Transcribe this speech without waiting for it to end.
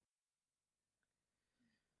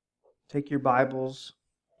Take your Bibles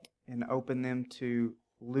and open them to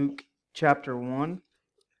Luke chapter 1,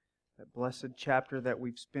 that blessed chapter that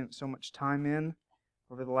we've spent so much time in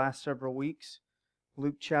over the last several weeks.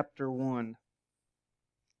 Luke chapter 1.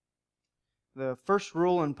 The first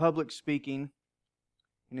rule in public speaking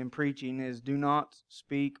and in preaching is do not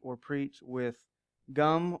speak or preach with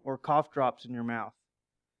gum or cough drops in your mouth.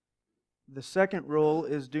 The second rule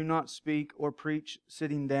is do not speak or preach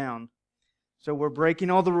sitting down. So we're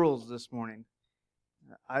breaking all the rules this morning.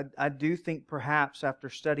 I do think perhaps after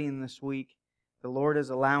studying this week, the Lord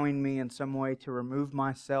is allowing me in some way to remove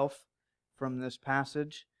myself from this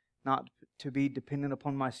passage, not to be dependent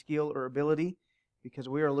upon my skill or ability, because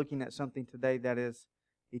we are looking at something today that is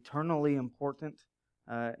eternally important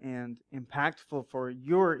and impactful for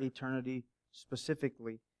your eternity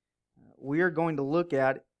specifically. We are going to look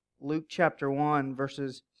at Luke chapter 1,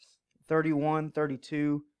 verses 31,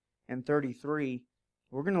 32, and 33,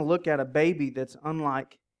 we're going to look at a baby that's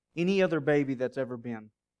unlike any other baby that's ever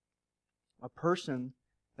been. A person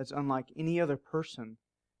that's unlike any other person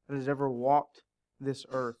that has ever walked this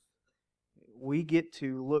earth. We get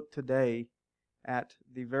to look today at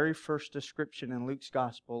the very first description in Luke's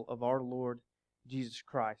Gospel of our Lord Jesus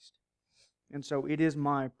Christ. And so it is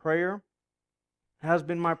my prayer, has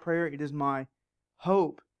been my prayer, it is my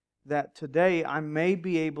hope that today I may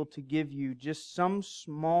be able to give you just some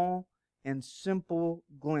small and simple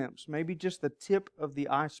glimpse, maybe just the tip of the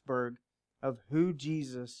iceberg of who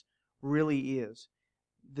Jesus really is,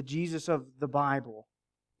 the Jesus of the Bible,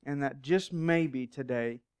 and that just maybe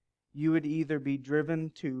today you would either be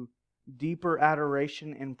driven to deeper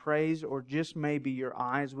adoration and praise, or just maybe your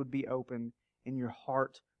eyes would be opened and your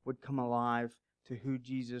heart would come alive to who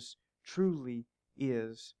Jesus truly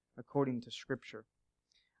is according to Scripture.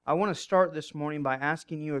 I want to start this morning by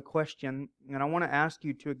asking you a question, and I want to ask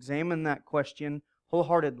you to examine that question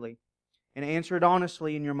wholeheartedly and answer it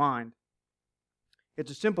honestly in your mind. It's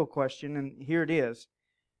a simple question, and here it is.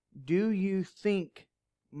 Do you think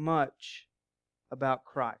much about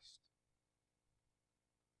Christ?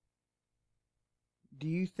 Do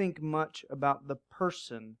you think much about the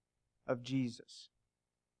person of Jesus?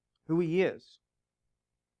 Who He is?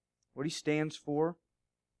 What He stands for?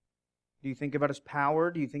 Do you think about His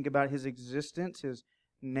power? Do you think about His existence, His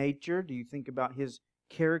nature? Do you think about His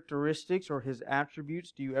characteristics or His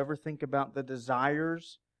attributes? Do you ever think about the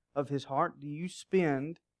desires of His heart? Do you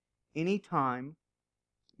spend any time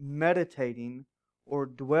meditating or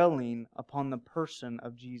dwelling upon the person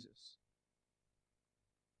of Jesus?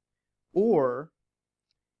 Or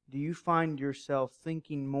do you find yourself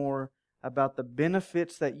thinking more about the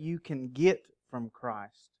benefits that you can get from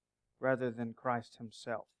Christ rather than Christ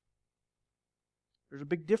Himself? There's a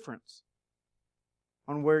big difference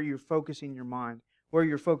on where you're focusing your mind, where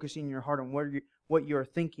you're focusing your heart, and what you're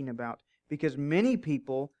thinking about. Because many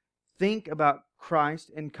people think about Christ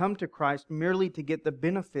and come to Christ merely to get the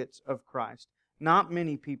benefits of Christ. Not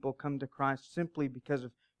many people come to Christ simply because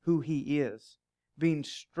of who He is, being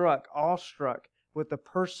awestruck with the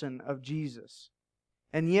person of Jesus.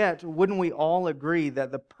 And yet, wouldn't we all agree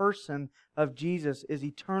that the person of Jesus is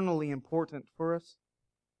eternally important for us?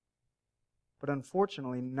 But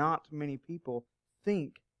unfortunately, not many people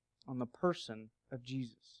think on the person of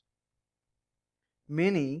Jesus.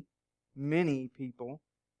 Many people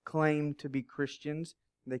claim to be Christians.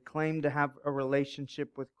 They claim to have a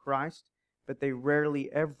relationship with Christ, but they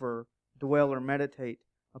rarely ever dwell or meditate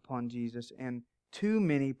upon Jesus. And too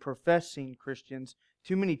many professing Christians,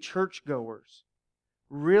 too many churchgoers,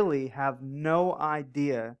 really have no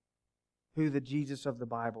idea who the Jesus of the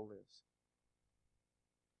Bible is.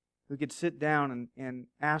 We could sit down and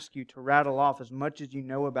ask you to rattle off as much as you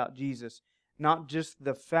know about Jesus. Not just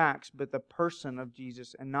the facts, but the person of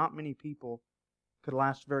Jesus. And not many people could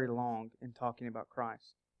last very long in talking about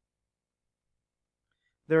Christ.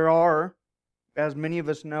 There are, as many of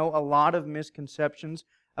us know, a lot of misconceptions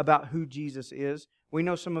about who Jesus is. We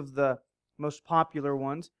know some of the most popular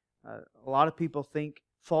ones. A lot of people think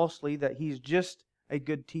falsely that He's just a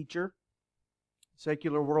good teacher. The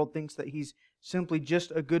secular world thinks that He's simply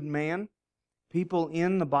just a good man. People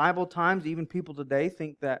in the Bible times, even people today,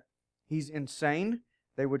 think that He's insane.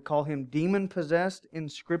 They would call Him demon-possessed in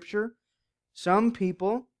Scripture. Some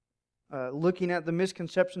people, looking at the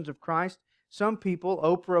misconceptions of Christ, some people,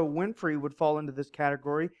 Oprah Winfrey would fall into this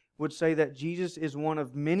category, would say that Jesus is one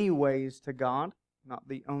of many ways to God, not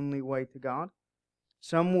the only way to God.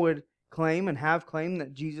 Some would claim and have claimed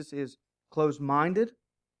that Jesus is closed-minded.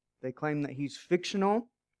 They claim that He's fictional.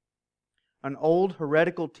 An old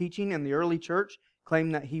heretical teaching in the early church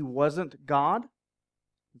claimed that He wasn't God.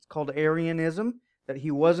 It's called Arianism, that He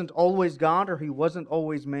wasn't always God or He wasn't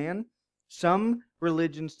always man. Some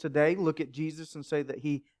religions today look at Jesus and say that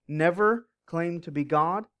He never claimed to be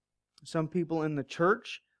God. Some people in the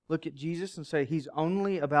church look at Jesus and say He's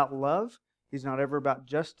only about love. He's not ever about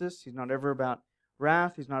justice. He's not ever about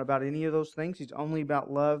wrath. He's not about any of those things. He's only about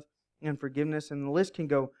love and forgiveness. And the list can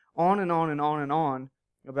go on and on and on and on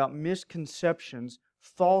about misconceptions,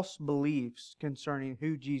 false beliefs concerning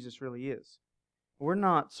who Jesus really is. We're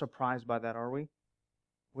not surprised by that, are we?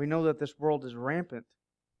 We know that this world is rampant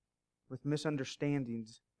with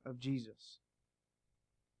misunderstandings of Jesus.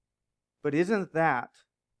 But isn't that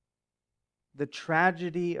the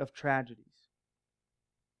tragedy of tragedies?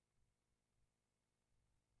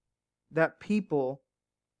 That people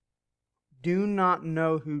do not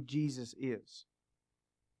know who Jesus is.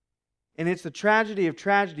 And it's the tragedy of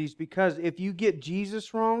tragedies because if you get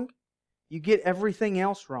Jesus wrong, you get everything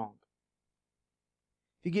else wrong.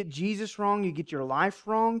 If you get Jesus wrong, you get your life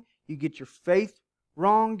wrong, you get your faith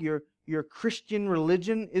wrong, your Christian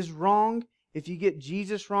religion is wrong. If you get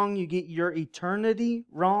Jesus wrong, you get your eternity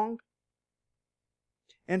wrong.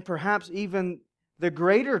 And perhaps even the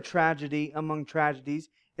greater tragedy among tragedies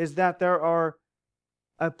is that there are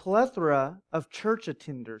a plethora of church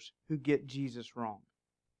attenders who get Jesus wrong.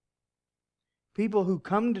 People who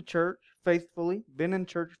come to church faithfully, been in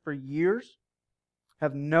church for years,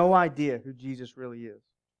 have no idea who Jesus really is.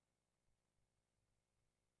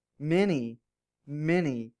 Many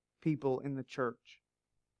people in the church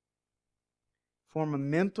form a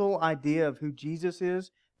mental idea of who Jesus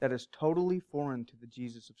is that is totally foreign to the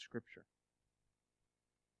Jesus of Scripture.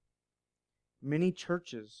 Many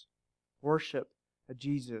churches worship a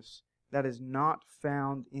Jesus that is not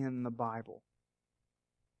found in the Bible.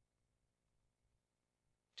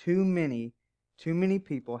 Too many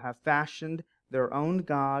people have fashioned their own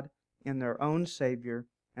God and their own Savior,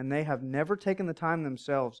 and they have never taken the time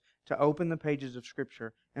themselves to open the pages of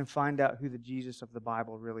Scripture and find out who the Jesus of the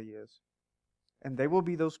Bible really is. And they will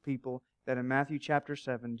be those people that in Matthew chapter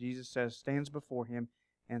 7, Jesus says, stands before Him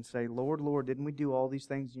and say, Lord, Lord, didn't we do all these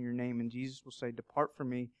things in Your name? And Jesus will say, depart from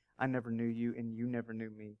me, I never knew you, and you never knew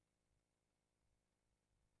me.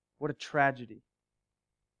 What a tragedy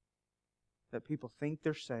that people think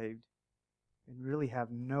they're saved and really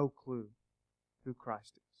have no clue who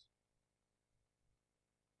Christ is.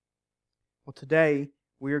 Well, today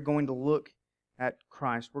we are going to look at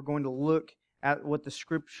Christ. We're going to look at what the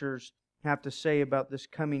Scriptures have to say about this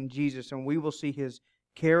coming Jesus, and we will see His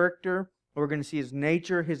character. We're going to see His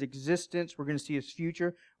nature, His existence. We're going to see His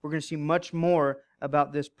future. We're going to see much more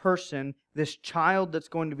about this person, this child that's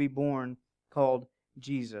going to be born called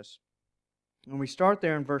Jesus. And we start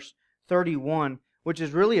there in verse 31, which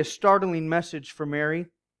is really a startling message for Mary.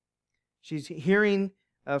 She's hearing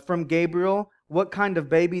from Gabriel what kind of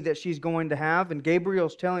baby that she's going to have, and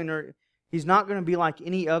Gabriel's telling her he's not going to be like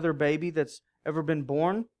any other baby that's ever been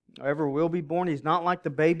born or ever will be born. He's not like the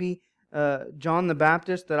baby John the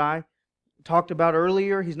Baptist that I talked about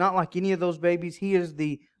earlier. He's not like any of those babies. He is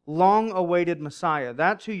the long-awaited Messiah.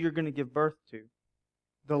 That's who you're going to give birth to.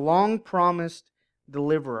 The long-promised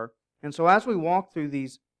deliverer. And so as we walk through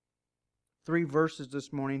these 3 verses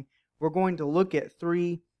this morning, we're going to look at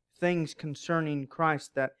 3 things concerning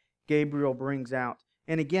Christ that Gabriel brings out.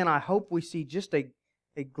 And again, I hope we see just a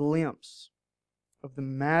glimpse of the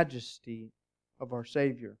majesty of our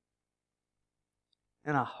Savior.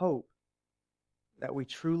 And I hope that we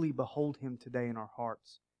truly behold Him today in our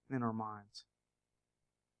hearts and in our minds.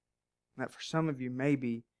 And that for some of you,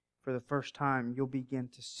 maybe for the first time, you'll begin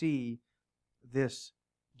to see this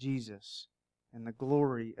Jesus and the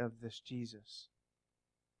glory of this Jesus.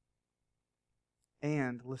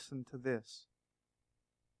 And listen to this.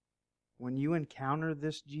 When you encounter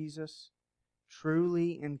this Jesus,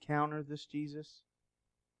 truly encounter this Jesus,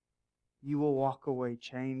 you will walk away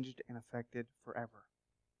changed and affected forever.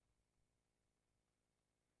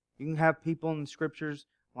 You can have people in the Scriptures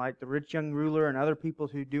like the rich young ruler and other people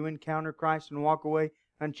who do encounter Christ and walk away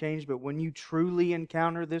unchanged, but when you truly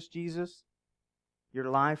encounter this Jesus, your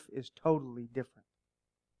life is totally different.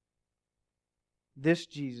 This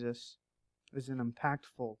Jesus is an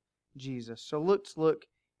impactful Jesus. So let's look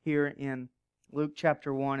here in Luke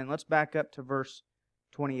chapter 1, and let's back up to verse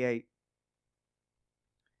 28.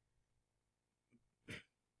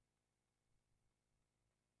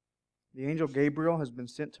 The angel Gabriel has been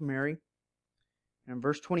sent to Mary. And in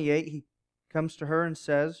verse 28, he comes to her and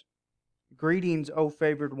says, Greetings, O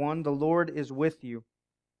favored one, the Lord is with you.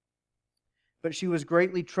 But she was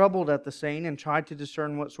greatly troubled at the saying and tried to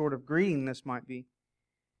discern what sort of greeting this might be.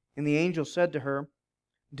 And the angel said to her,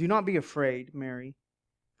 Do not be afraid, Mary,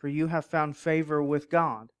 for you have found favor with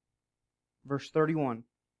God. Verse 31.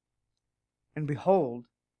 And behold,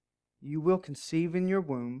 You will conceive in your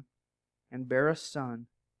womb and bear a son,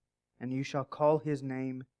 and you shall call his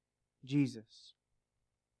name Jesus.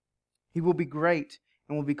 He will be great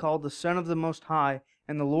and will be called the Son of the Most High,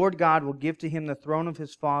 and the Lord God will give to him the throne of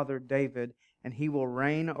his father David, and he will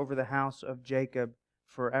reign over the house of Jacob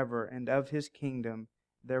forever, and of his kingdom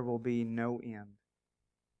there will be no end.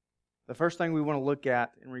 The first thing we want to look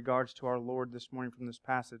at in regards to our Lord this morning from this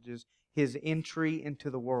passage is His entry into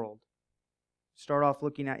the world. Start off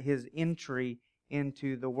looking at His entry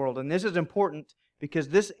into the world. And this is important because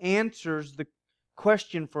this answers the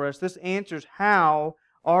question for us. This answers how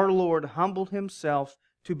our Lord humbled Himself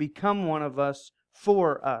to become one of us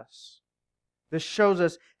for us. This shows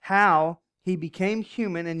us how He became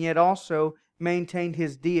human and yet also maintained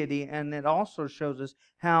His deity. And it also shows us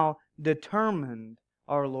how determined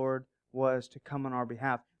our Lord was to come on our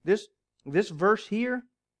behalf. This verse here,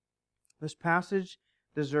 this passage,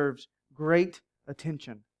 deserves great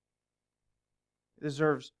attention. It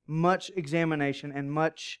deserves much examination and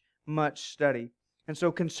much study. And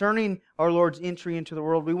so concerning our Lord's entry into the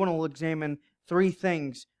world, we want to examine three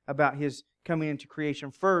things about His coming into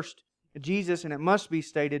creation. First, Jesus, and it must be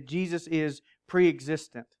stated, Jesus is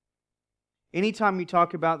pre-existent. Anytime you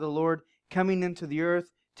talk about the Lord coming into the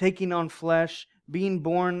earth, taking on flesh, being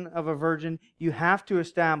born of a virgin, you have to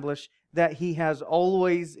establish that He has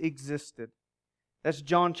always existed. That's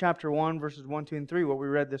John chapter 1, verses 1, 2, and 3, what we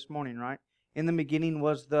read this morning, right? In the beginning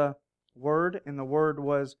was the Word, and the Word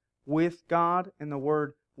was with God, and the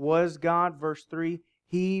Word was God. Verse 3,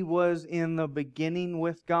 He was in the beginning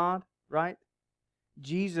with God, right?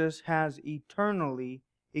 Jesus has eternally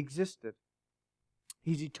existed.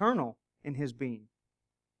 He's eternal in His being,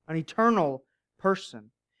 an eternal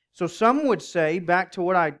person. So some would say, back to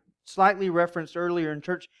what I slightly referenced earlier in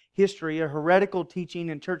church history, a heretical teaching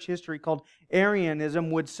in church history called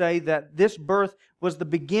Arianism would say that this birth was the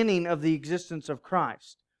beginning of the existence of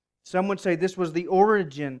Christ. Some would say this was the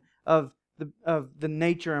origin of the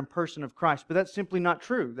nature and person of Christ. But that's simply not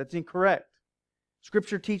true. That's incorrect.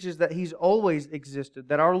 Scripture teaches that He's always existed,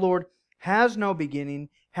 that our Lord has no beginning,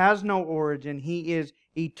 has no origin. He is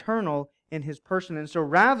eternal in His person. And so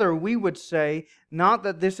rather we would say not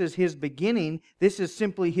that this is His beginning, this is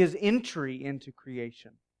simply His entry into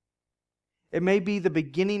creation. It may be the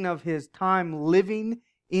beginning of His time living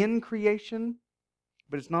in creation,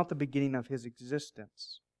 but it's not the beginning of His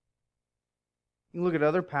existence. You look at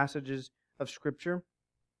other passages of Scripture.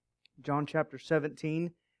 John chapter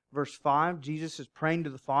 17, verse 5, Jesus is praying to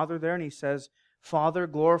the Father there, and He says, Father,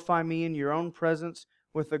 glorify me in your own presence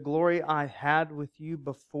with the glory I had with you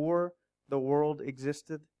before the world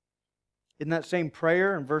existed. In that same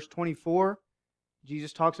prayer, in verse 24,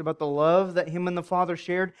 Jesus talks about the love that Him and the Father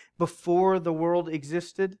shared before the world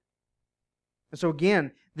existed. And so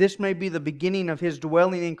again, this may be the beginning of His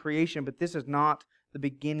dwelling in creation, but this is not the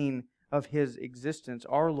beginning of His existence.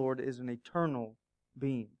 Our Lord is an eternal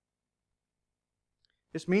being.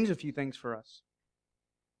 This means a few things for us.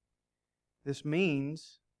 This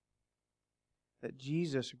means that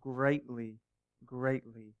Jesus greatly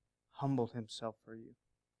humbled Himself for you.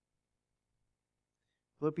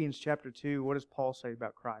 Philippians chapter 2, what does Paul say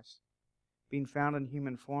about Christ? Being found in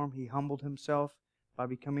human form, He humbled Himself by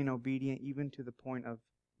becoming obedient even to the point of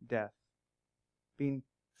death. Being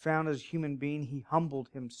found as a human being, He humbled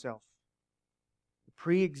Himself. The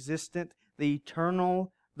pre-existent, the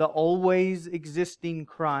eternal, the always existing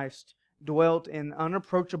Christ dwelt in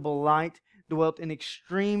unapproachable light, dwelt in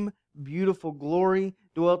extreme beautiful glory,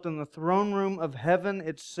 dwelt in the throne room of heaven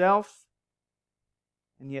itself,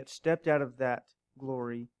 and yet stepped out of that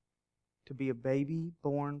glory to be a baby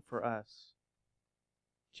born for us.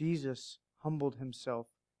 Jesus humbled Himself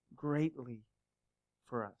greatly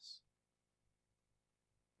for us.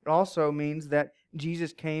 It also means that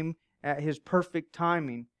Jesus came at His perfect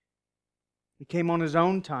timing. He came on His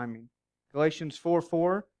own timing. Galatians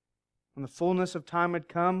 4:4, when the fullness of time had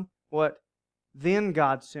come, what? Then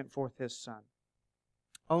God sent forth His Son.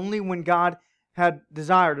 Only when God had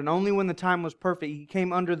desired, and only when the time was perfect, He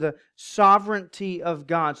came under the sovereignty of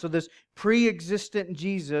God. So this pre-existent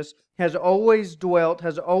Jesus has always dwelt,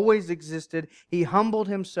 has always existed. He humbled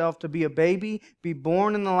Himself to be a baby, be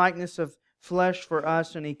born in the likeness of flesh for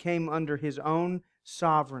us, and He came under His own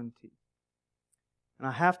sovereignty. And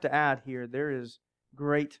I have to add here, there is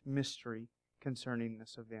great mystery concerning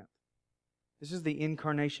this event. This is the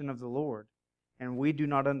incarnation of the Lord, and we do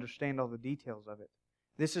not understand all the details of it.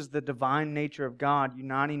 This is the divine nature of God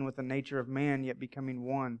uniting with the nature of man, yet becoming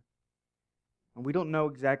one. And we don't know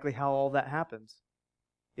exactly how all that happens.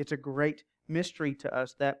 It's a great mystery to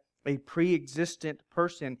us that a pre-existent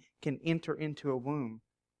person can enter into a womb.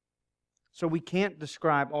 So we can't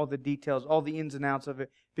describe all the details, all the ins and outs of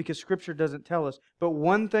it, because Scripture doesn't tell us. But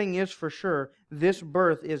one thing is for sure, this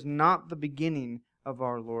birth is not the beginning of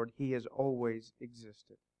our Lord. He has always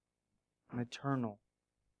existed. An eternal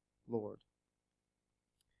Lord.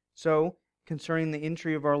 So, concerning the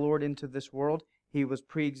entry of our Lord into this world, He was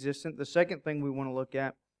pre-existent. The second thing we want to look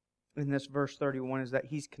at in this verse 31 is that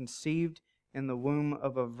He's conceived in the womb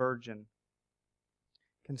of a virgin.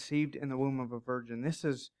 Conceived in the womb of a virgin. This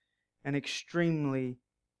is an extremely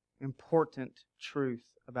important truth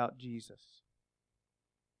about Jesus.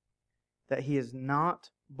 That He is not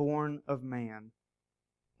born of man.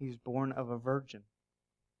 He's born of a virgin.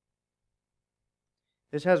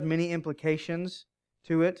 This has many implications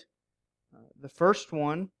to it. The first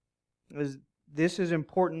one is this is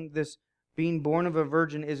important. This being born of a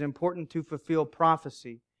virgin is important to fulfill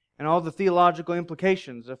prophecy and all the theological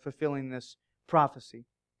implications of fulfilling this prophecy.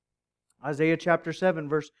 Isaiah chapter 7,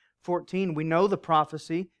 verse 14, we know the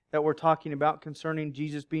prophecy that we're talking about concerning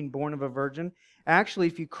Jesus being born of a virgin. Actually,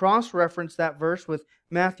 if you cross-reference that verse with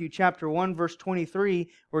Matthew chapter 1, verse 23,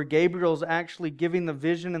 where Gabriel's actually giving the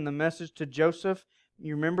vision and the message to Joseph,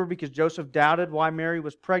 you remember, because Joseph doubted why Mary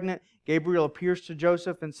was pregnant, Gabriel appears to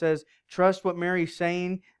Joseph and says, trust what Mary's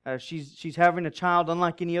saying. She's having a child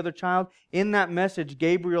unlike any other child. In that message,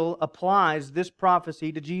 Gabriel applies this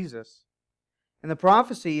prophecy to Jesus. And the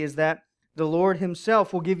prophecy is that the Lord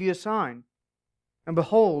Himself will give you a sign. And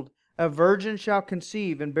behold, a virgin shall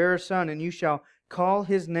conceive and bear a son, and you shall call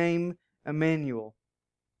His name Emmanuel.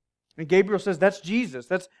 And Gabriel says, that's Jesus.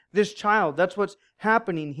 That's this child. That's what's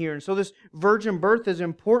happening here. And so this virgin birth is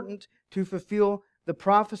important to fulfill the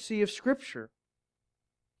prophecy of Scripture.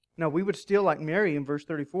 Now, we would still, like Mary in verse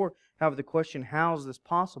 34, have the question, how is this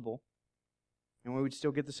possible? And we would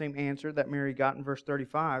still get the same answer that Mary got in verse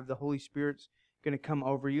 35. The Holy Spirit's going to come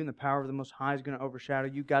over you, and the power of the Most High is going to overshadow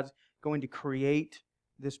you. God's going to create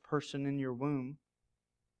this person in your womb.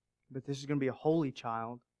 But this is going to be a holy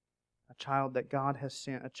child, a child that God has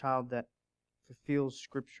sent, a child that fulfills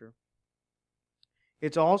Scripture.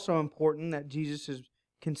 It's also important that Jesus is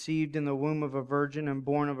conceived in the womb of a virgin and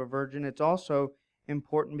born of a virgin. It's also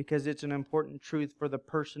important because it's an important truth for the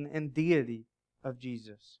person and deity of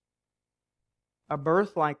Jesus. A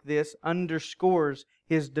birth like this underscores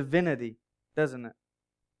His divinity, doesn't it?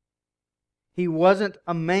 He wasn't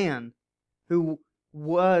a man who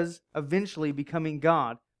was eventually becoming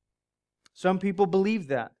God. Some people believe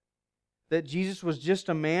that Jesus was just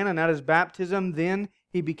a man and at His baptism then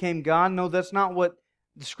He became God. No, that's not what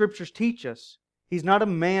the Scriptures teach us. He's not a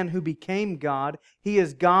man who became God. He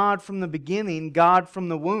is God from the beginning, God from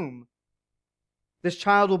the womb. This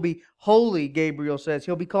child will be holy, Gabriel says.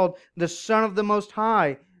 He'll be called the Son of the Most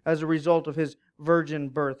High as a result of His virgin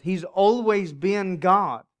birth. He's always been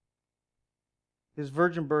God. His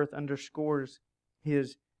virgin birth underscores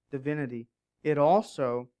His divinity. It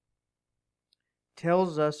also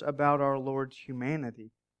tells us about our Lord's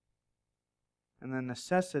humanity and the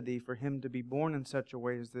necessity for Him to be born in such a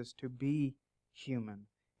way as this, to be human,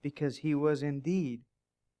 because He was indeed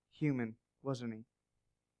human, wasn't He?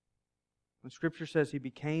 When Scripture says He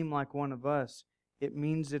became like one of us, it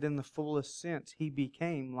means that in the fullest sense, He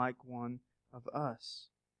became like one of us.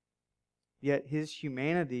 Yet His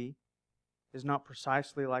humanity is not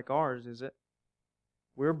precisely like ours, is it?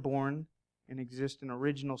 We're born and exist in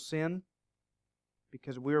original sin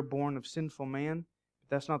because we're born of sinful man.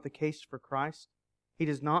 But that's not the case for Christ. He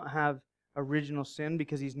does not have original sin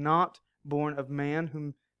because He's not born of man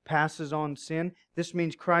whom passes on sin. This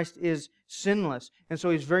means Christ is sinless. And so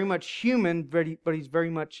He's very much human, but He's very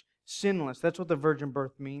much sinless. That's what the virgin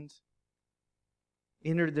birth means. He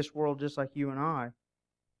entered this world just like you and I,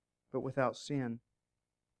 but without sin.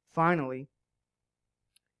 Finally,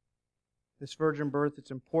 this virgin birth, it's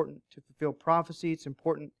important to fulfill prophecy. It's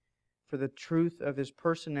important for the truth of His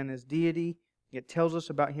person and His deity. It tells us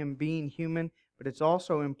about Him being human, but it's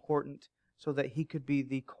also important so that He could be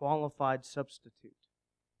the qualified substitute,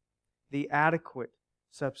 the adequate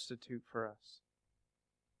substitute for us.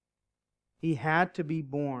 He had to be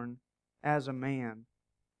born as a man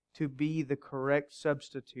to be the correct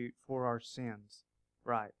substitute for our sins.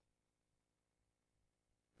 Right.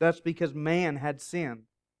 That's because man had sinned.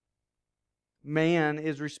 Man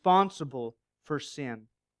is responsible for sin.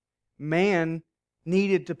 Man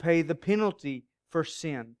needed to pay the penalty for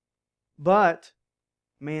sin. But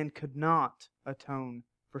man could not atone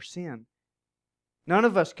for sin. None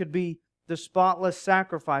of us could be the spotless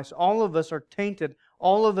sacrifice. All of us are tainted.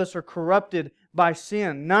 All of us are corrupted by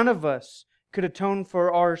sin. None of us could atone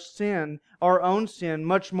for our sin, our own sin,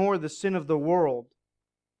 much more the sin of the world.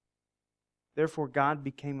 Therefore, God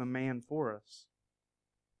became a man for us.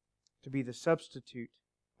 to be the substitute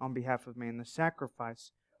on behalf of man, the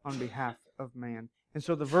sacrifice on behalf of man. And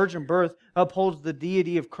so the virgin birth upholds the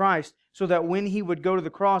deity of Christ so that when He would go to the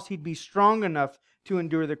cross, He'd be strong enough to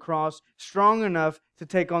endure the cross, strong enough to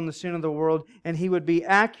take on the sin of the world, and He would be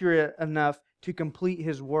accurate enough to complete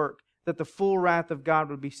His work, that the full wrath of God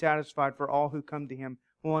would be satisfied for all who come to Him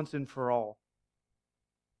once and for all.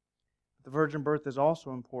 The virgin birth is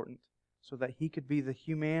also important so that He could be the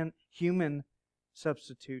human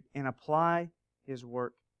substitute and apply His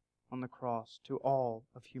work on the cross to all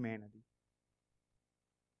of humanity.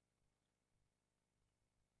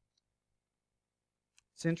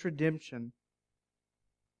 Since redemption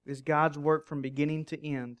is God's work from beginning to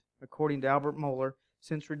end, according to Albert Mohler,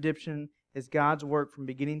 since redemption is God's work from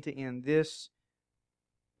beginning to end, this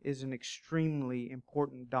is an extremely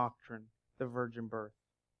important doctrine, the virgin birth.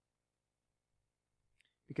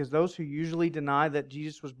 Because those who usually deny that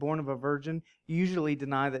Jesus was born of a virgin usually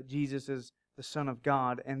deny that Jesus is the Son of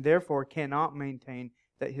God, and therefore cannot maintain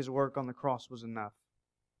that His work on the cross was enough.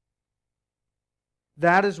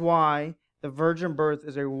 That is why the virgin birth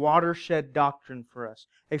is a watershed doctrine for us,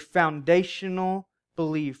 a foundational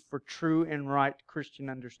belief for true and right Christian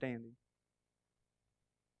understanding.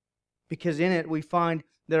 Because in it we find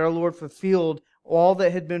that our Lord fulfilled all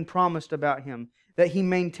that had been promised about Him, that He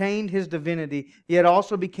maintained His divinity, yet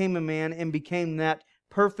also became a man and became that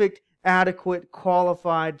perfect, adequate,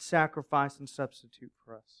 qualified sacrifice and substitute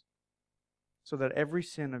for us, so that every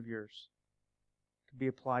sin of yours could be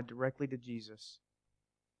applied directly to Jesus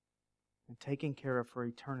and taken care of for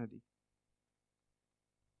eternity.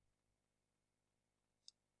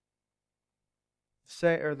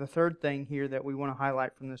 The third thing here that we want to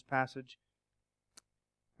highlight from this passage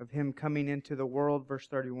of Him coming into the world, verse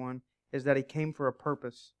 31, is that He came for a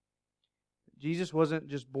purpose. Jesus wasn't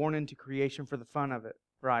just born into creation for the fun of it,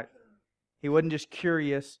 right? He wasn't just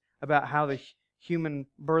curious about how the human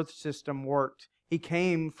birth system worked. He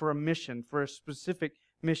came for a mission, for a specific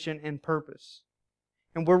mission and purpose.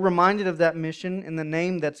 And we're reminded of that mission in the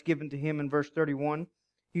name that's given to Him in verse 31.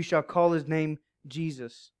 You shall call His name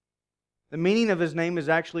Jesus. The meaning of His name is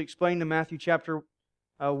actually explained in Matthew chapter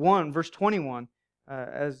 1, verse 21,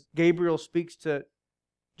 as Gabriel speaks to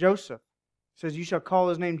Joseph. It says, you shall call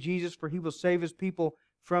His name Jesus, for He will save His people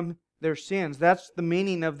from their sins. That's the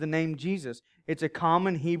meaning of the name Jesus. It's a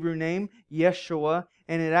common Hebrew name, Yeshua,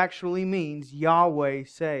 and it actually means Yahweh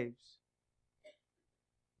saves.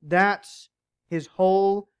 That's His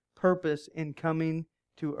whole purpose in coming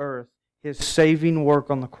to earth, His saving work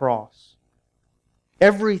on the cross.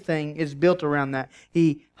 Everything is built around that.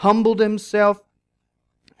 He humbled Himself.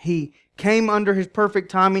 He came under His perfect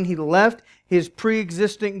timing. He left His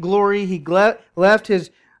pre-existent glory. He left His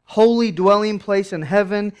holy dwelling place in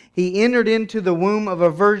heaven. He entered into the womb of a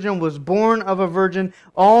virgin, was born of a virgin,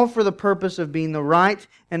 all for the purpose of being the right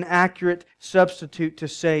and accurate substitute to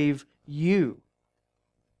save you.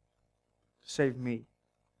 To save me.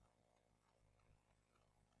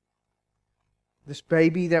 This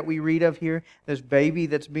baby that we read of here, this baby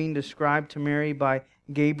that's being described to Mary by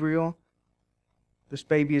Gabriel, this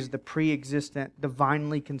baby is the pre-existent,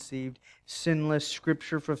 divinely conceived, sinless,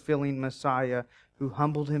 Scripture-fulfilling Messiah who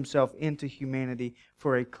humbled Himself into humanity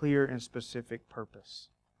for a clear and specific purpose.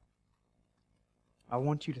 I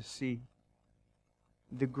want you to see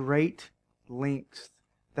the great lengths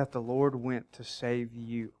that the Lord went to save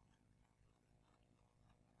you.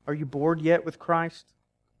 Are you bored yet with Christ?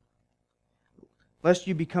 Lest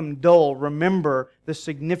you become dull, remember the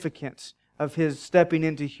significance of His stepping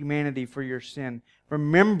into humanity for your sin.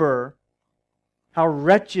 Remember how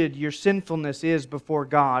wretched your sinfulness is before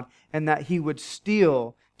God, and that He would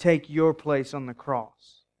still take your place on the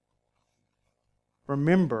cross.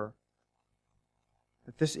 Remember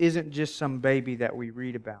that this isn't just some baby that we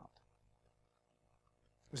read about.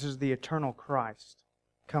 This is the eternal Christ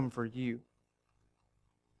come for you.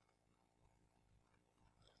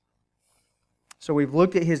 So we've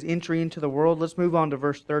looked at His entry into the world. Let's move on to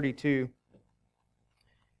verse 32.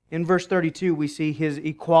 In verse 32, we see His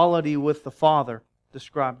equality with the Father,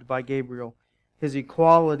 described by Gabriel. His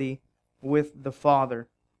equality with the Father.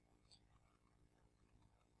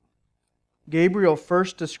 Gabriel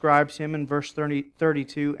first describes Him in verse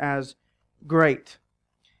 32 as great.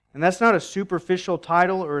 And that's not a superficial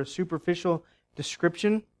title or a superficial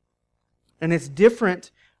description. And it's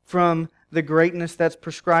different from the greatness that's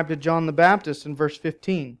prescribed to John the Baptist in verse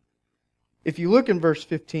 15. If you look in verse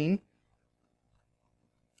 15,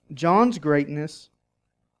 John's greatness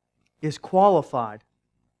is qualified.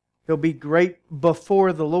 He'll be great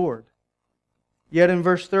before the Lord. Yet in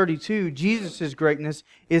verse 32, Jesus' greatness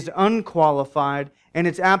is unqualified and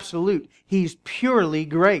it's absolute. He's purely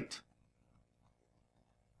great.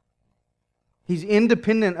 He's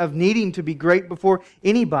independent of needing to be great before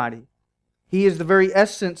anybody. He is the very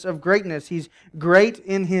essence of greatness. He's great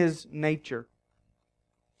in His nature.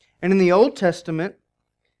 And in the Old Testament,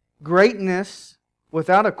 greatness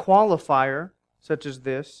without a qualifier, such as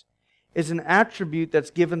this, is an attribute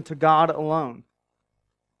that's given to God alone.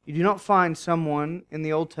 You do not find someone in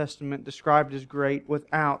the Old Testament described as great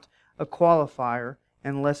without a qualifier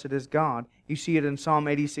unless it is God. You see it in Psalm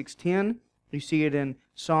 86:10. You see it in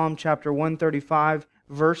Psalm chapter 135,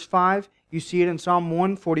 verse 5. You see it in Psalm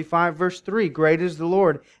 145, verse 3. Great is the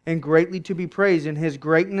Lord, and greatly to be praised, and His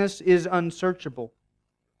greatness is unsearchable.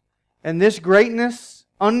 And this greatness,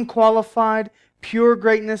 unqualified, pure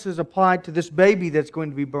greatness, is applied to this baby that's going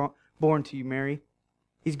to be born to you, Mary.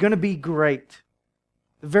 He's going to be great.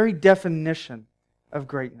 The very definition of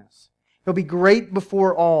greatness. He'll be great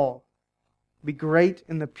before all. Be great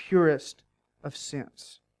in the purest of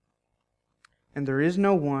sense. And there is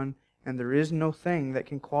no one and there is no thing that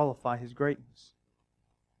can qualify His greatness.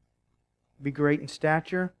 Be great in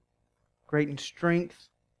stature, great in strength,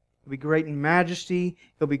 He'll be great in majesty,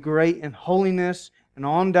 He'll be great in holiness, and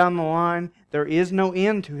on down the line, there is no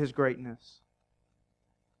end to His greatness.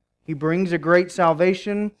 He brings a great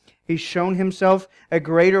salvation. He's shown Himself a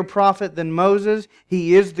greater prophet than Moses.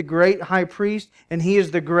 He is the great high priest, and He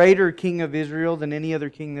is the greater king of Israel than any other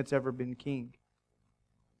king that's ever been king.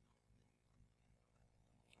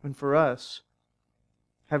 And for us,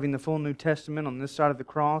 having the full New Testament on this side of the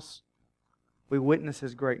cross, we witness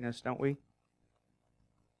His greatness, don't we?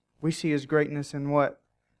 We see His greatness in what?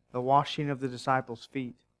 The washing of the disciples'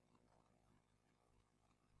 feet.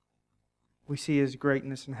 We see His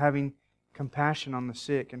greatness in having compassion on the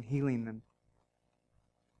sick and healing them.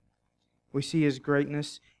 We see His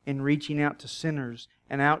greatness in reaching out to sinners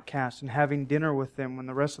and outcasts and having dinner with them when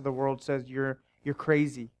the rest of the world says you're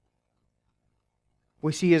crazy.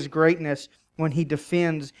 We see His greatness when He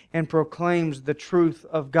defends and proclaims the truth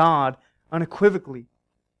of God unequivocally.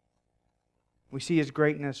 We see His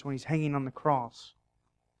greatness when He's hanging on the cross,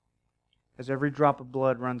 as every drop of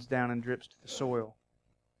blood runs down and drips to the soil.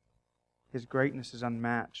 His greatness is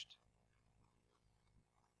unmatched.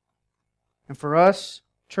 And for us,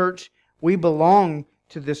 church, we belong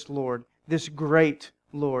to this Lord, this great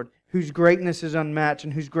Lord, whose greatness is unmatched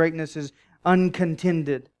and whose greatness is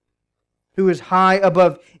uncontended, who is high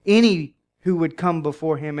above any who would come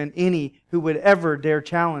before Him and any who would ever dare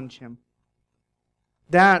challenge Him.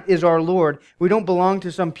 That is our Lord. We don't belong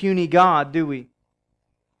to some puny God, do we?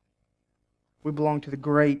 We belong to the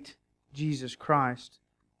great Jesus Christ.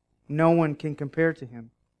 No one can compare to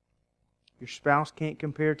Him. Your spouse can't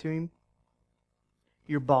compare to Him.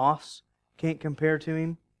 Your boss can't compare to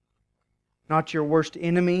Him. Not your worst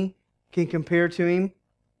enemy can compare to Him.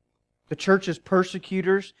 The church's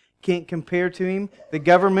persecutors can't compare to Him. The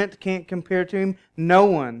government can't compare to Him. No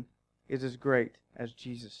one is as great as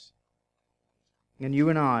Jesus. And you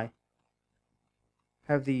and I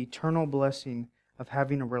have the eternal blessing of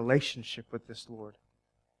having a relationship with this Lord,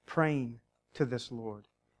 praying to this Lord,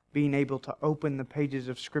 being able to open the pages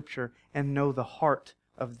of Scripture and know the heart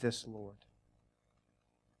of this Lord.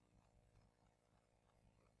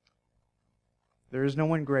 There is no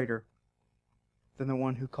one greater than the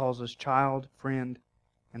one who calls us child, friend,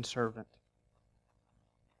 and servant.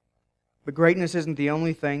 But greatness isn't the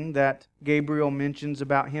only thing that Gabriel mentions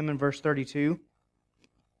about Him in verse 32.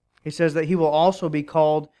 He says that He will also be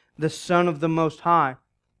called the Son of the Most High.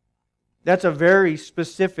 That's a very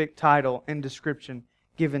specific title and description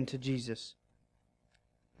given to Jesus.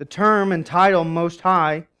 The term and title Most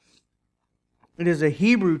High, it is a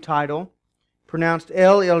Hebrew title pronounced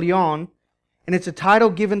El Elyon, and it's a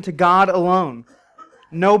title given to God alone.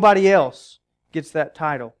 Nobody else gets that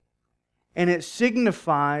title. And it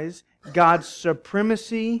signifies God's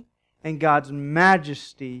supremacy and God's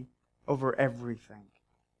majesty over everything.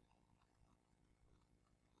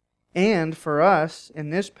 And for us,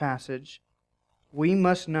 in this passage, we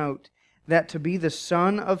must note that to be the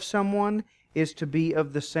son of someone is to be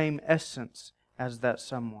of the same essence as that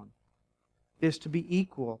someone. Is to be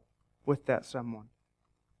equal with that someone.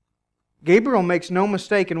 Gabriel makes no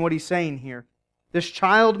mistake in what he's saying here. This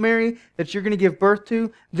child, Mary, that you're going to give birth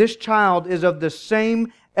to, this child is of the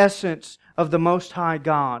same essence of the Most High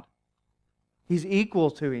God. He's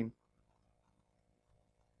equal to Him.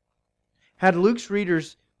 Had Luke's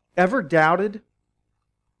readers ever doubted,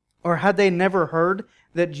 or had they never heard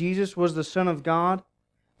that Jesus was the Son of God,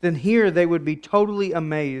 then here they would be totally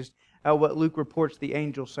amazed at what Luke reports the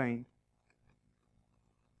angel saying.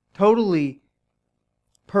 Totally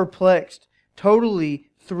perplexed, totally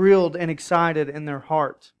thrilled and excited in their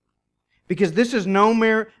heart. Because this is no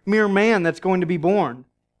mere man that's going to be born.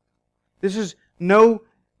 This is no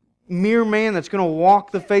mere man that's going to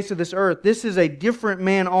walk the face of this earth. This is a different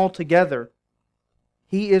man altogether.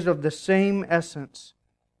 He is of the same essence,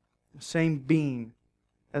 the same being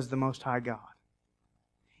as the Most High God.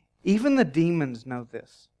 Even the demons know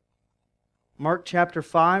this. Mark chapter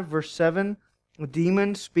 5, verse 7, a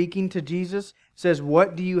demon speaking to Jesus says,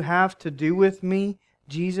 "What do you have to do with me,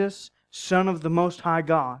 Jesus, Son of the Most High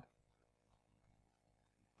God?"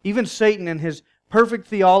 Even Satan in his perfect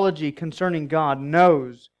theology concerning God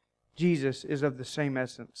knows Jesus is of the same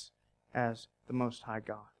essence as the Most High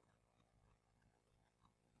God.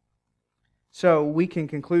 So we can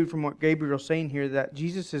conclude from what Gabriel's saying here that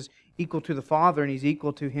Jesus is equal to the Father and He's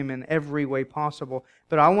equal to Him in every way possible.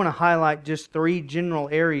 But I want to highlight just 3 general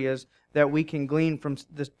areas that we can glean from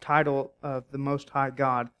the title of the Most High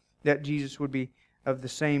God, that Jesus would be of the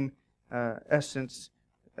same essence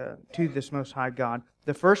to this Most High God.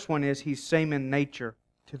 The first one is He's same in nature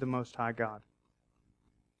to the Most High God.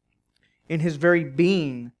 In His very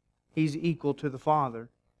being, He's equal to the Father,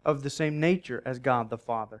 of the same nature as God the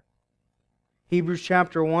Father. Hebrews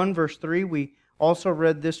chapter 1, verse 3, we also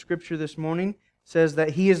read this scripture this morning, says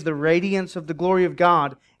that He is the radiance of the glory of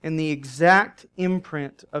God and the exact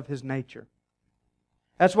imprint of His nature.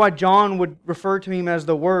 That's why John would refer to Him as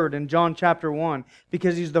the Word in John chapter 1,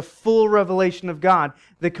 because He's the full revelation of God,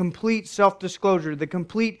 the complete self-disclosure, the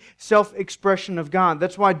complete self-expression of God.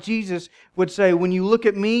 That's why Jesus would say, "When you look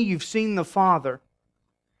at me, you've seen the Father."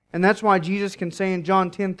 And that's why Jesus can say in John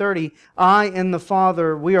 10:30, "I and the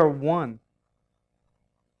Father, we are one."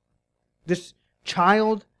 This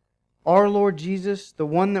child, our Lord Jesus, the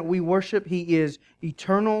one that we worship, He is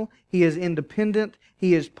eternal, He is independent,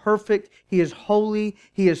 He is perfect, He is holy,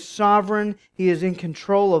 He is sovereign, He is in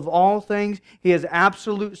control of all things, He has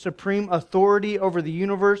absolute supreme authority over the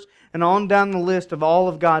universe, and on down the list of all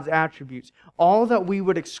of God's attributes. All that we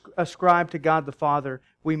would ascribe to God the Father,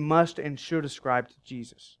 we must and should ascribe to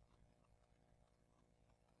Jesus.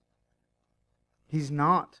 He's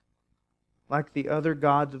not like the other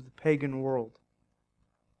gods of the pagan world.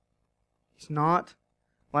 He's not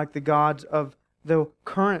like the gods of the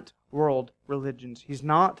current world religions. He's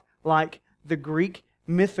not like the Greek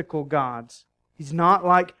mythical gods. He's not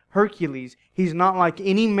like Hercules. He's not like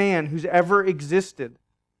any man who's ever existed.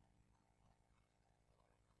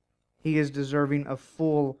 He is deserving of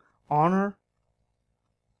full honor,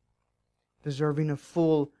 deserving of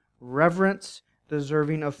full reverence,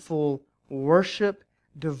 deserving of full worship,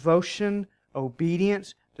 devotion,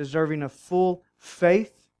 obedience, deserving of full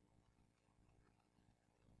faith.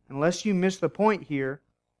 Unless you miss the point here,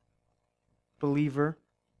 believer,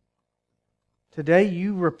 today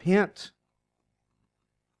you repent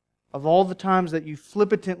of all the times that you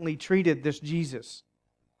flippantly treated this Jesus.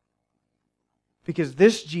 Because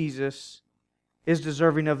this Jesus is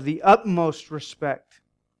deserving of the utmost respect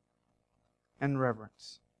and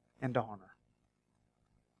reverence and honor.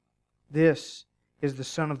 This is the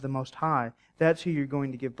Son of the Most High. That's who you're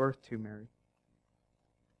going to give birth to, Mary.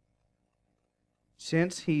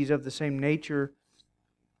 Since He's of the same nature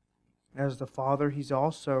as the Father, He's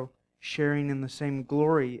also sharing in the same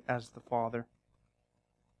glory as the Father.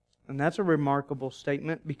 And that's a remarkable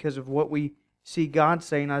statement because of what we see God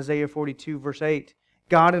say in Isaiah 42, verse 8.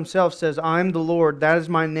 God Himself says, "I am the Lord, that is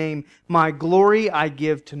my name. My glory I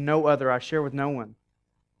give to no other, I share with no one."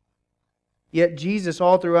 Yet Jesus,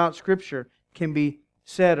 all throughout Scripture, can be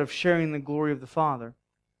said of sharing the glory of the Father.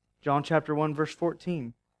 John chapter 1, verse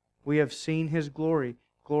 14. We have seen His glory.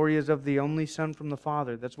 Glory is of the only Son from the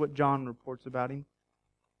Father. That's what John reports about Him.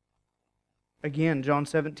 Again, John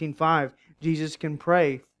 17:5, Jesus can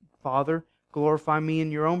pray, "Father, glorify me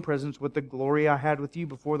in your own presence with the glory I had with you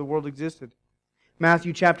before the world existed."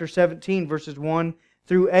 Matthew chapter 17, verses 1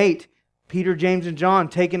 through 8, Peter, James, and John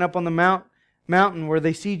taken up on the mountain where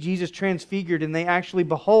they see Jesus transfigured and they actually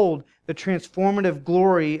behold the transformative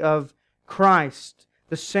glory of Christ,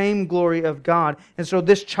 the same glory of God. And so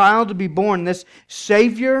this child to be born, this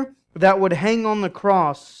Savior that would hang on the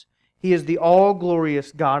cross, He is the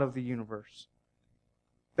all-glorious God of the universe.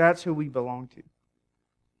 That's who we belong to.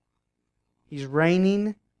 He's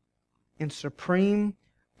reigning in supreme,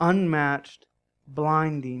 unmatched,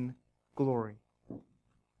 blinding glory.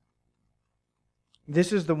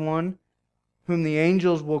 This is the one whom the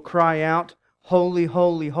angels will cry out, "Holy,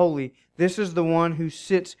 holy, holy." This is the one who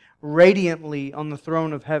sits radiantly on the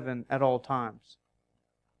throne of heaven at all times.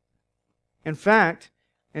 In fact,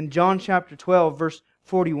 in John chapter 12, verse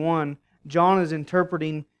 41, John is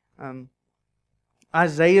interpreting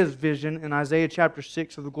Isaiah's vision in Isaiah chapter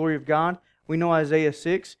 6 of the glory of God. We know Isaiah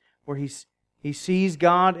 6, where he sees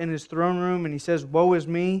God in His throne room and he says, "Woe is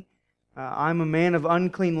me. I'm a man of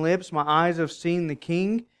unclean lips. My eyes have seen the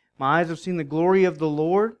King. My eyes have seen the glory of the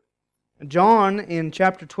Lord. John, in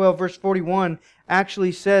chapter 12, verse 41,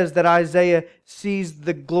 actually says that Isaiah sees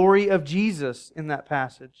the glory of Jesus in that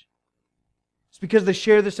passage. It's because they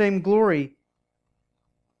share the same glory,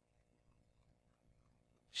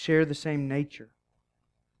 share the same nature.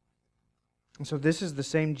 And so this is the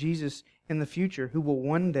same Jesus in the future who will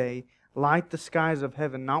one day light the skies of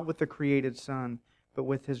heaven, not with the created sun, but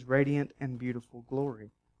with His radiant and beautiful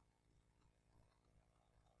glory.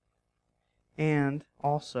 And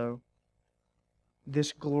also,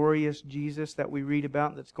 this glorious Jesus that we read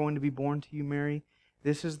about that's going to be born to you, Mary,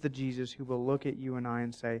 this is the Jesus who will look at you and I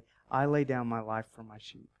and say, I lay down my life for my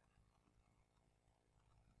sheep.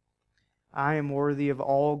 I am worthy of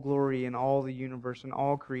all glory in all the universe and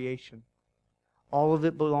all creation. All of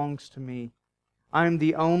it belongs to me. I am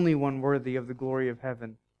the only one worthy of the glory of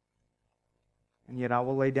heaven. And yet I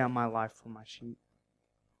will lay down my life for my sheep.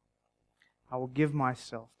 I will give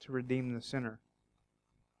myself to redeem the sinner.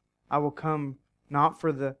 I will come not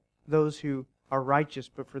for those who are righteous,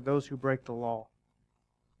 but for those who break the law.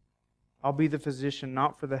 I'll be the physician,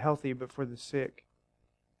 not for the healthy, but for the sick,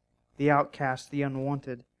 the outcast, the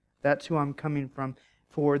unwanted. That's who I'm coming from.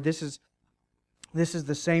 For this is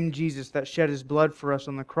the same Jesus that shed His blood for us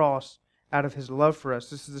on the cross out of His love for us.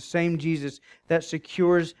 This is the same Jesus that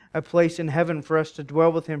secures a place in heaven for us to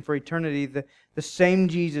dwell with Him for eternity. The same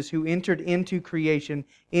Jesus who entered into creation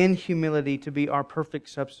in humility to be our perfect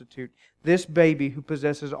substitute. This baby who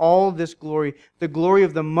possesses all this glory, the glory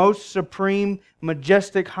of the most supreme,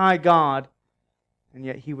 majestic, high God, and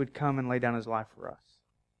yet He would come and lay down His life for us.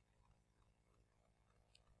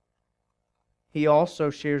 He also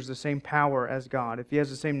shares the same power as God. If He has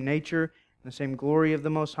the same nature and the same glory of the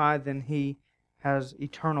Most High, then He has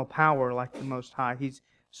eternal power like the Most High. He's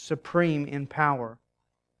supreme in power.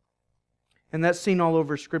 And that's seen all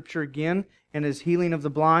over Scripture again. And His healing of the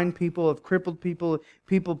blind people, of crippled people,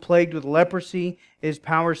 people plagued with leprosy. His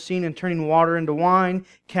power seen in turning water into wine,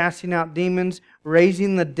 casting out demons,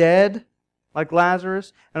 raising the dead like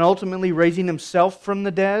Lazarus, and ultimately raising Himself from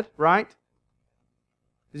the dead, right?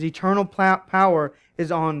 His eternal power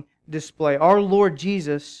is on display. Our Lord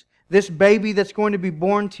Jesus, this baby that's going to be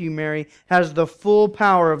born to you, Mary, has the full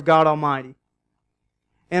power of God Almighty.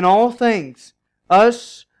 In all things,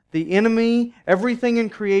 us, the enemy, everything in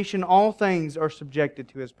creation, all things are subjected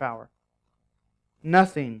to His power.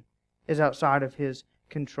 Nothing is outside of His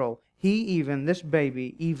control. He even, this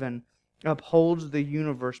baby, even upholds the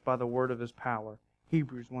universe by the word of His power.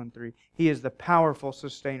 Hebrews 1:3. He is the powerful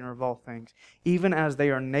sustainer of all things. Even as they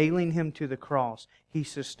are nailing Him to the cross, He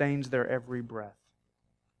sustains their every breath.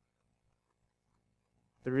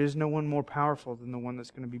 There is no one more powerful than the one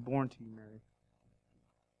that's going to be born to you, Mary.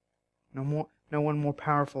 No one more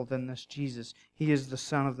powerful than this Jesus. He is the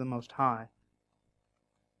Son of the Most High.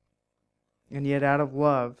 And yet out of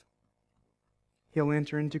love, He'll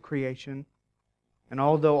enter into creation. And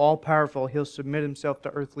although all-powerful, He'll submit Himself to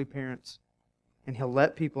earthly parents. And He'll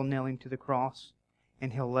let people nail Him to the cross.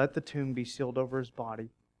 And He'll let the tomb be sealed over His body.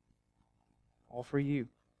 All for you.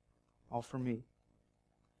 All for me.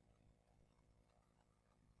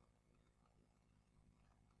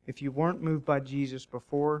 If you weren't moved by Jesus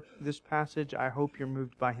before this passage, I hope you're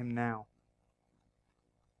moved by Him now.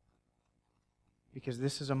 Because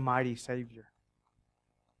this is a mighty Savior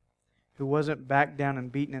who wasn't backed down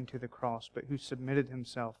and beaten into the cross, but who submitted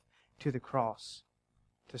Himself to the cross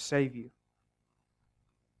to save you.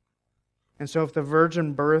 And so if the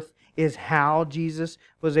virgin birth is how Jesus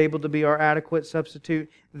was able to be our adequate substitute,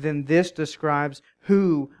 then this describes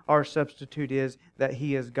who our substitute is, that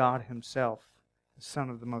He is God Himself, the Son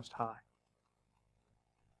of the Most High.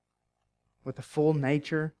 With the full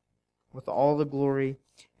nature, with all the glory,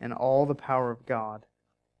 and all the power of God.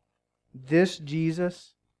 This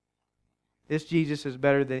Jesus is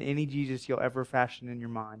better than any Jesus you'll ever fashion in your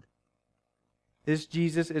mind. This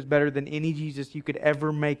Jesus is better than any Jesus you could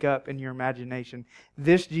ever make up in your imagination.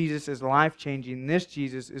 This Jesus is life-changing. This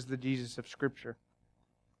Jesus is the Jesus of Scripture.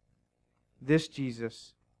 This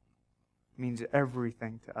Jesus means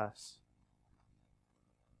everything to us.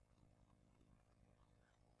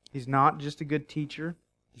 He's not just a good teacher.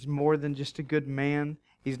 He's more than just a good man.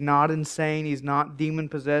 He's not insane. He's not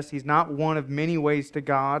demon-possessed. He's not one of many ways to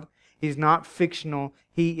God. He's not fictional.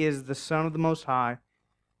 He is the Son of the Most High,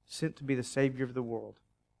 sent to be the Savior of the world.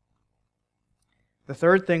 The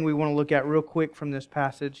third thing we want to look at real quick from this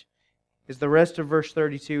passage is the rest of verse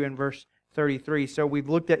 32 and verse 33. So we've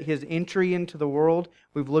looked at His entry into the world.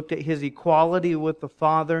 We've looked at His equality with the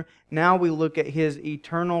Father. Now we look at His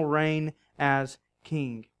eternal reign as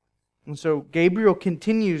King. And so Gabriel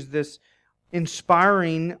continues this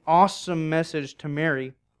inspiring, awesome message to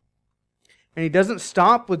Mary. And he doesn't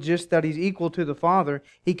stop with just that he's equal to the Father.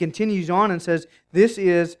 He continues on and says, this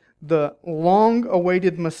is the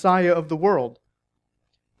long-awaited Messiah of the world,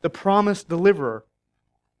 the promised deliverer.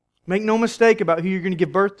 Make no mistake about who you're going to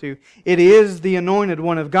give birth to. It is the anointed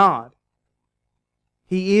one of God.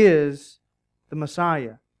 He is the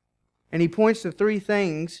Messiah. And he points to three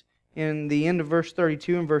things in the end of verse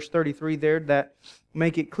 32 and verse 33 there that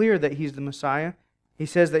make it clear that He's the Messiah. He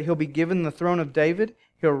says that He'll be given the throne of David.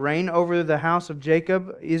 He'll reign over the house of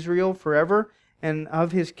Jacob, Israel, forever. And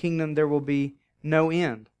of His kingdom there will be no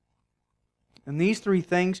end. And these three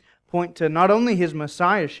things point to not only His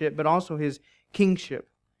Messiahship, but also His kingship.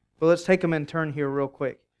 But let's take them in turn here real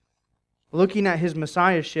quick. Looking at His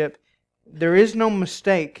Messiahship, there is no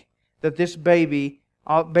mistake that this baby,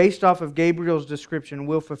 based off of Gabriel's description,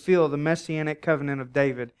 will fulfill the messianic covenant of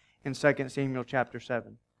David in 2 Samuel chapter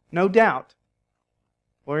 7. No doubt.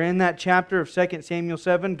 Where in that chapter of 2 Samuel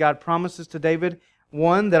 7, God promises to David,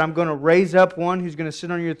 one, that I'm going to raise up one who's going to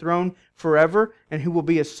sit on your throne forever and who will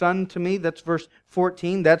be a son to me. That's verse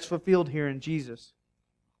 14. That's fulfilled here in Jesus.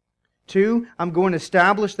 2, I'm going to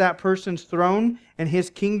establish that person's throne and his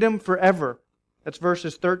kingdom forever. That's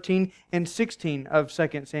verses 13 and 16 of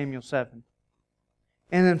 2 Samuel 7.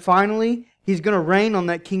 And then finally, He's going to reign on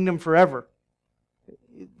that kingdom forever.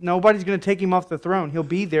 Nobody's going to take Him off the throne. He'll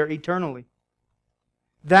be there eternally.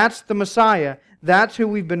 That's the Messiah. That's who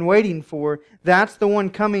we've been waiting for. That's the one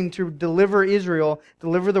coming to deliver Israel,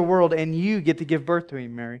 deliver the world, and you get to give birth to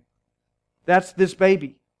Him, Mary. That's this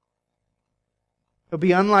baby. He'll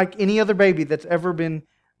be unlike any other baby that's ever been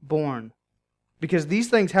born. Because these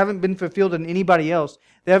things haven't been fulfilled in anybody else.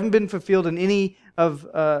 They haven't been fulfilled in any of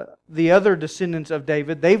the other descendants of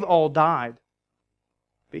David. They've all died.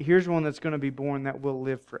 But here's one that's going to be born that will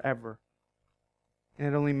live forever. And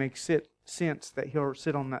it only makes sense that He'll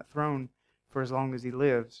sit on that throne for as long as He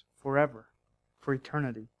lives, forever, for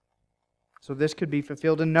eternity. So this could be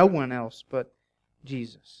fulfilled in no one else but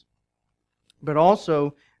Jesus. But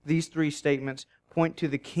also, these three statements point to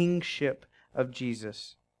the kingship of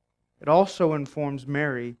Jesus. It also informs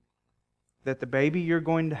Mary that the baby you're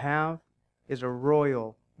going to have is a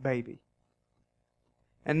royal baby.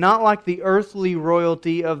 And not like the earthly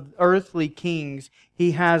royalty of earthly kings,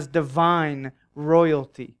 He has divine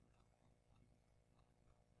royalty.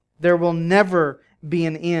 There will never be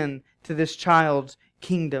an end to this child's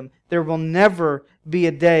kingdom. There will never be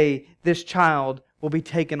a day this child will be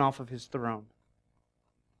taken off of his throne.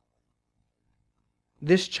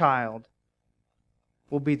 This child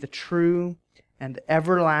will be the true and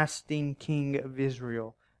everlasting King of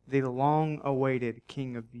Israel, the long-awaited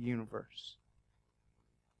King of the universe.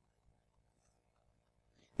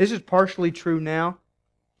 This is partially true now.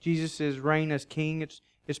 Jesus' reign as King.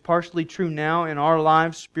 It's partially true now in our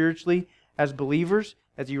lives spiritually as believers,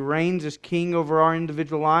 as He reigns as King over our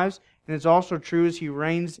individual lives. And it's also true as He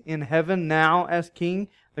reigns in heaven now as King,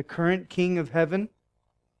 the current King of heaven.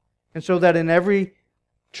 And so that in every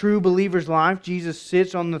true believer's life, Jesus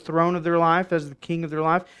sits on the throne of their life as the King of their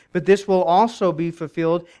life. But this will also be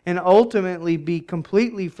fulfilled and ultimately be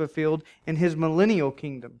completely fulfilled in His millennial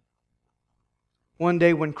kingdom. One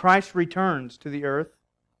day when Christ returns to the earth,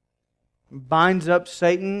 binds up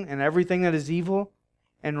Satan and everything that is evil,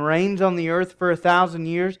 and reigns on the earth for 1,000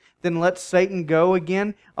 years, then lets Satan go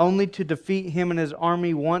again, only to defeat him and his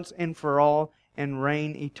army once and for all, and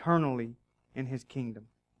reign eternally in His kingdom.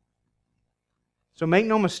 So make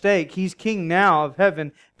no mistake, He's King now of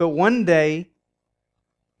heaven, but one day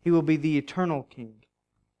He will be the eternal King,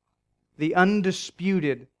 the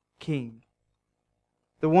undisputed King,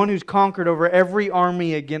 the one who's conquered over every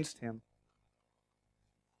army against Him.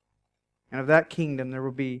 And of that kingdom there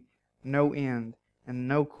will be no end and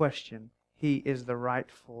no question. He is the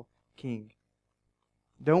rightful King.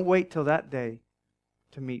 Don't wait till that day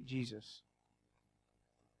to meet Jesus.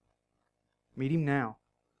 Meet Him now.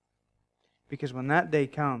 Because when that day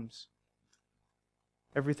comes,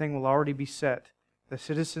 everything will already be set. The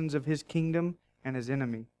citizens of His kingdom and His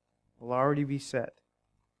enemy will already be set.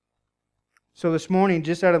 So this morning,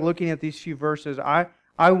 just out of looking at these few verses, I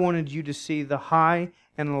wanted you to see the high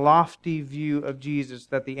and lofty view of Jesus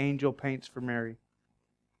that the angel paints for Mary.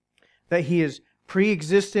 That He is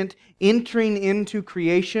pre-existent, entering into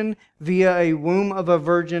creation via a womb of a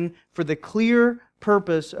virgin for the clear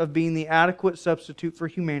purpose of being the adequate substitute for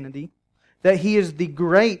humanity, that He is the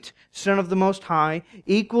great Son of the Most High,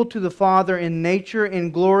 equal to the Father in nature,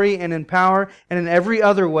 in glory, and in power, and in every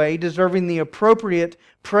other way, deserving the appropriate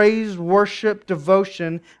praise, worship,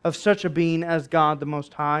 devotion of such a being as God the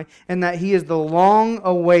Most High, and that He is the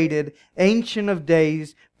long-awaited, Ancient of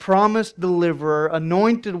Days, promised deliverer,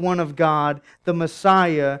 anointed one of God, the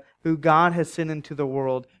Messiah, who God has sent into the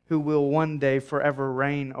world, who will one day forever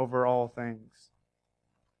reign over all things.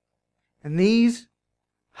 And these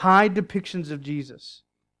high depictions of Jesus,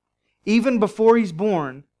 even before He's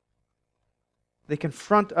born, they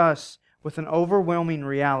confront us with an overwhelming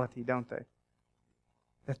reality, don't they?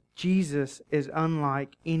 That Jesus is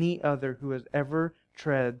unlike any other who has ever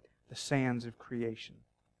tread the sands of creation.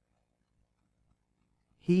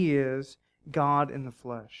 He is God in the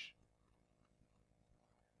flesh.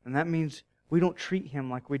 And that means we don't treat Him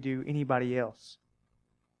like we do anybody else.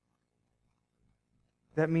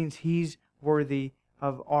 That means He's worthy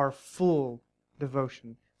of our full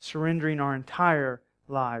devotion, surrendering our entire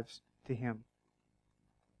lives to Him.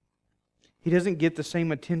 He doesn't get the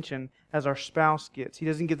same attention as our spouse gets. He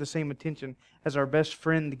doesn't get the same attention as our best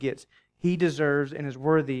friend gets. He deserves and is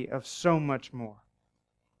worthy of so much more.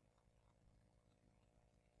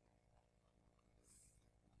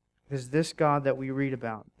 It is this God that we read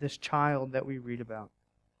about, this child that we read about,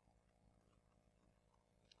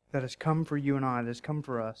 that has come for you and I, that has come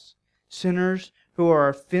for us. Sinners who are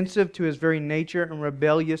offensive to His very nature and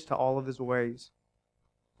rebellious to all of His ways.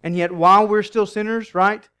 And yet while we're still sinners,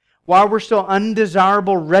 right? While we're still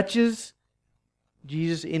undesirable wretches,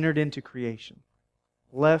 Jesus entered into creation,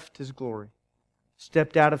 left His glory,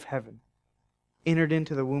 stepped out of heaven, entered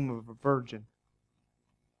into the womb of a virgin,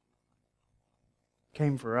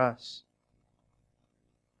 came for us.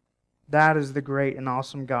 That is the great and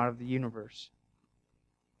awesome God of the universe.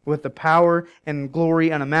 With the power and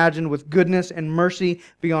glory unimagined, with goodness and mercy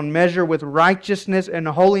beyond measure, with righteousness and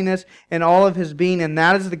holiness in all of His being. And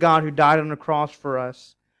that is the God who died on the cross for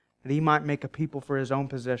us, that He might make a people for His own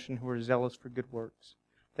possession who are zealous for good works,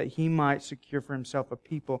 that He might secure for Himself a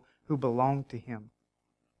people who belong to Him.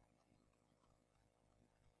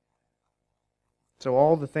 So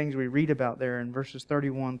all the things we read about there in verses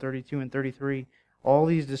 31, 32, and 33, all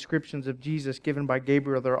these descriptions of Jesus given by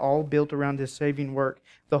Gabriel, they're all built around His saving work,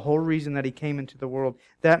 the whole reason that He came into the world.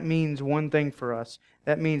 That means one thing for us.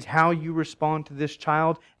 That means how you respond to this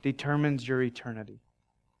child determines your eternity.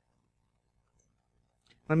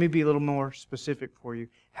 Let me be a little more specific for you.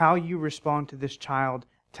 How you respond to this child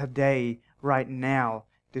today, right now,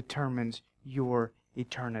 determines your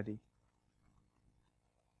eternity.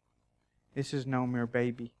 This is no mere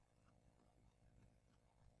baby.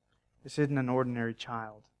 This isn't an ordinary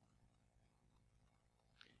child.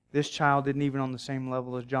 This child isn't even on the same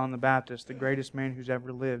level as John the Baptist, the greatest man who's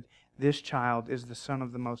ever lived. This child is the Son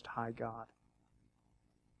of the Most High God.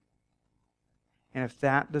 And if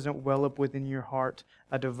that doesn't well up within your heart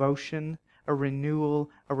a devotion, a renewal,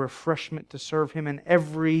 a refreshment to serve Him in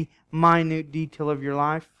every minute detail of your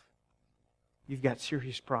life, you've got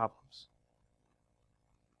serious problems.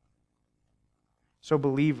 So,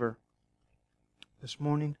 believer, this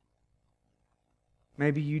morning,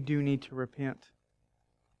 maybe you do need to repent.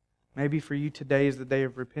 Maybe for you today is the day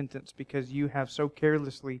of repentance because you have so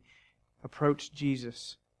carelessly approached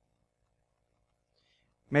Jesus.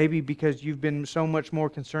 Maybe because you've been so much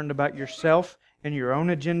more concerned about yourself and your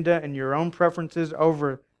own agenda and your own preferences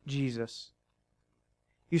over Jesus.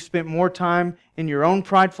 You spent more time in your own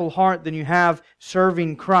prideful heart than you have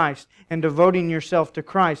serving Christ and devoting yourself to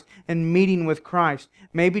Christ and meeting with Christ.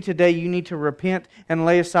 Maybe today you need to repent and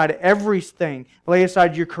lay aside everything. Lay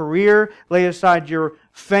aside your career, lay aside your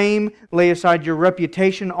fame, lay aside your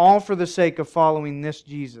reputation, all for the sake of following this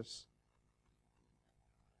Jesus.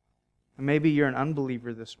 And maybe you're an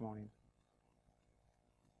unbeliever this morning.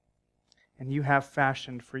 And you have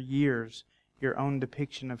fashioned for years your own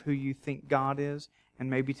depiction of who you think God is. And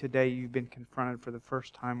maybe today you've been confronted for the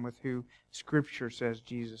first time with who Scripture says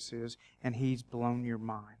Jesus is, and He's blown your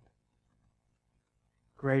mind.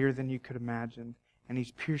 Greater than you could imagine. And He's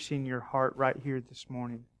piercing your heart right here this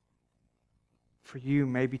morning. For you,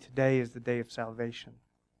 maybe today is the day of salvation.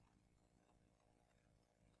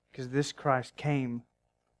 Because this Christ came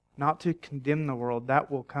not to condemn the world, that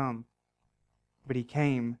will come. But He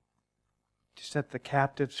came to set the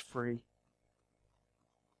captives free.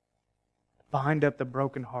 Bind up the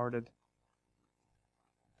brokenhearted,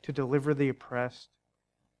 to deliver the oppressed,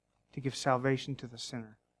 to give salvation to the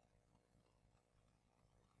sinner.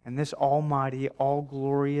 And this almighty,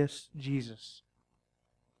 all-glorious Jesus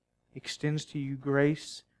extends to you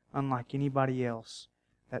grace unlike anybody else,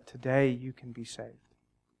 that today you can be saved.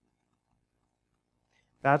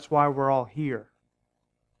 That's why we're all here,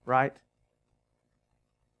 right?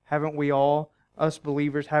 Haven't we all, us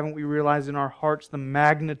believers, haven't we realized in our hearts the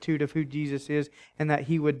magnitude of who Jesus is and that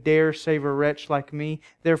He would dare save a wretch like me?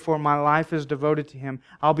 Therefore, my life is devoted to Him.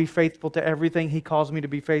 I'll be faithful to everything He calls me to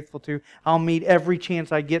be faithful to. I'll meet every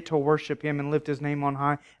chance I get to worship Him and lift His name on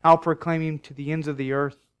high. I'll proclaim Him to the ends of the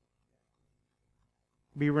earth.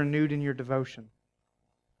 Be renewed in your devotion.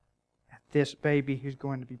 This baby who's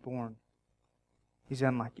going to be born, he's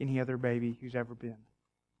unlike any other baby who's ever been.